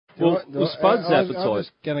Well, Spud's appetite. I'm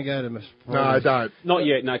just going to go to Miss. No, don't. Not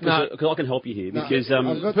yet, no, because I can help you here. Because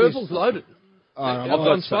Purple's loaded. I've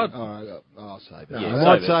got Spud. I'll save it. Yeah, I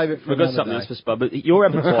might save it for We've got something else for Spud, but your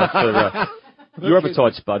appetite for your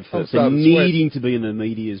appetite, Spud, for needing to be in the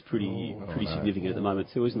media is pretty significant at the moment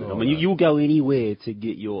too, isn't it? I mean, you'll go anywhere to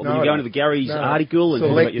get your. You're going to the Garry's article and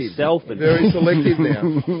talk about yourself. And very selective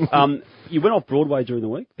now. You went off Broadway during the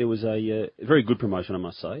week. There was a very good promotion, I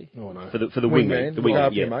must say, for the Wingman. The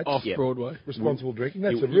Wingman, off Broadway. Responsible drinking.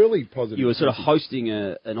 That's a really positive. You were sort of hosting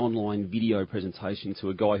an online video presentation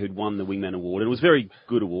to a guy who'd won the Wingman Award. It was a very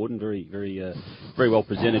good award and very well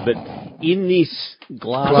presented. But in this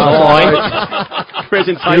glass eye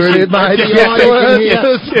presentation,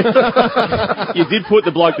 you did put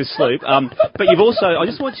the bloke to sleep. But you've also, I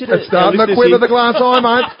just want you to starting to quiver the glass eye,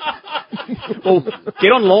 mate. Well,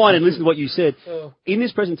 get online and listen to what you said. In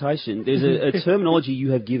this presentation, there's a terminology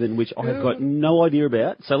you have given which I have got no idea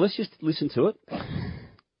about. So let's just listen to it.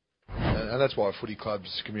 And that's why footy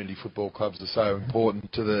clubs, community football clubs are so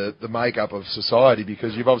important to the makeup of society,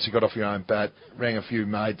 because you've obviously got off your own bat, rang a few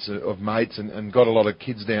mates and got a lot of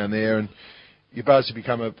kids down there, and you basically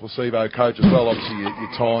become a placebo coach as well. Obviously,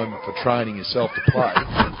 your time for training yourself to play.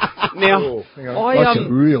 Now,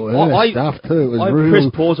 I stuff too. I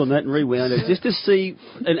pressed pause on that and rewound it just to see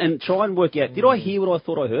and try and work out, did I hear what I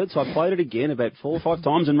thought I heard? So I played it again about 4 or 5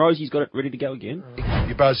 times, and Rosie's got it ready to go again.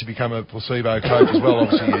 You basically become a placebo coach as well.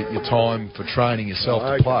 Obviously, your time for training yourself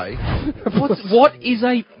to play. What is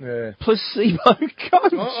a placebo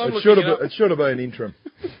coach? It should have been interim.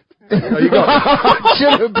 No, you got it.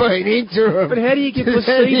 Should have been interim. But how do you get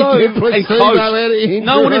placebo and coach?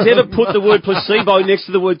 No one has ever put the word placebo next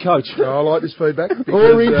to the word coach. No, I like this feedback. Because,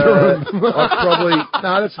 or interim.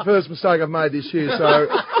 That's the first mistake I've made this year. So,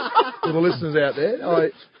 for the listeners out there,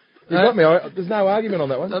 you got me. There's no argument on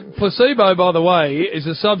that one. Placebo, by the way, is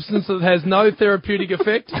a substance that has no therapeutic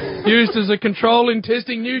effect, used as a control in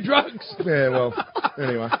testing new drugs. Yeah, well,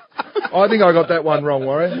 anyway. I think I got that one wrong,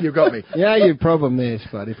 Warrior. You got me. Yeah, your problem there,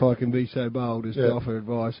 Spud, if I can be so bold as to offer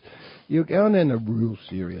advice. You're going down a real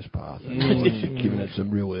serious path. Giving it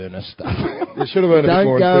some real earnest stuff. You should have earned a bit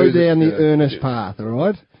more. Don't go down the earnest path, all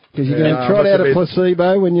right? Because you're going to trot out a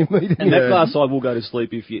placebo when you meet him. And that glass eye will go to sleep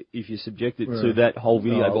if you subject it to that whole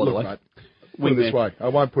video, by the way. Mate, put it this way. I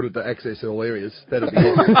won't put it to access all areas. That'll be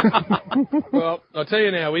it. Well, I'll tell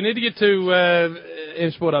you now, we need to get to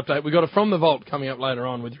M-Sport Update. We've got a From the Vault coming up later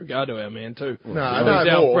on with regard to our man, too.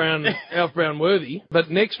 Alf Brown worthy.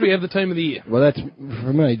 But next we have the Team of the Year. Well, that's,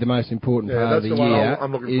 for me, the most important part of the year.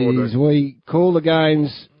 I'm looking forward to. We call the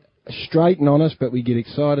games straight and honest, but we get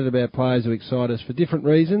excited about players who excite us for different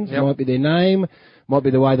reasons. It might be their name, might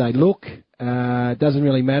be the way they look. It doesn't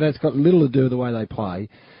really matter. It's got little to do with the way they play.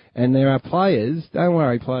 And there are players, don't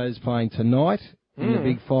worry, players playing tonight in the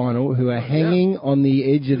big final who are hanging on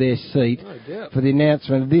the edge of their seat for the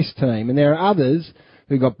announcement of this team. And there are others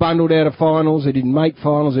who got bundled out of finals, who didn't make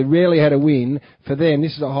finals, who rarely had a win. For them,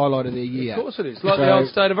 this is a highlight of their year. Of course it is. Like the old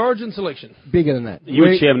State of Origin selection. Bigger than that. You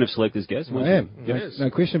were chairman of selectors, Gaz. I am. Yes. No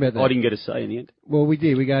question about that. I didn't get a say in the end. Well, we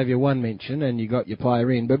did. We gave you one mention and you got your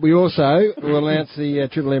player in. But we also will announce the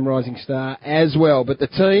Triple M Rising Star as well. But the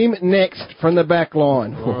team next from the back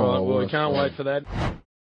line. All right, well, we can't wait for that.